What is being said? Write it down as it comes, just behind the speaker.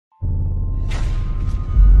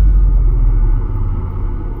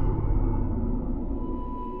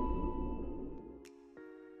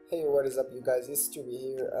what is up, you guys? It's Tuby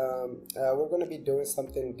here. We're going to be doing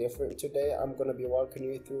something different today. I'm going to be walking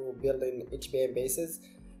you through building HBM bases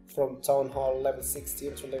from Town Hall level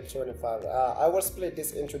 16 to level 25. I will split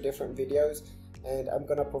this into different videos, and I'm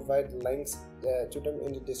going to provide links to them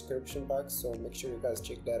in the description box, so make sure you guys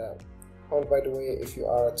check that out. Oh, by the way, if you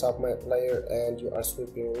are a top map player and you are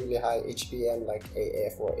sweeping really high HBM like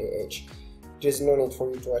AF or AH, there's no need for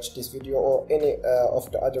you to watch this video or any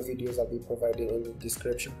of the other videos I'll be providing in the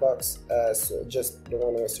description box, so just don't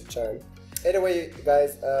want to waste your time. Anyway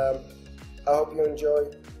guys, I hope you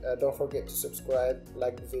enjoy. Don't forget to subscribe,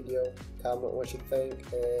 like the video, comment what you think,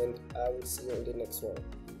 and I will see you in the next one.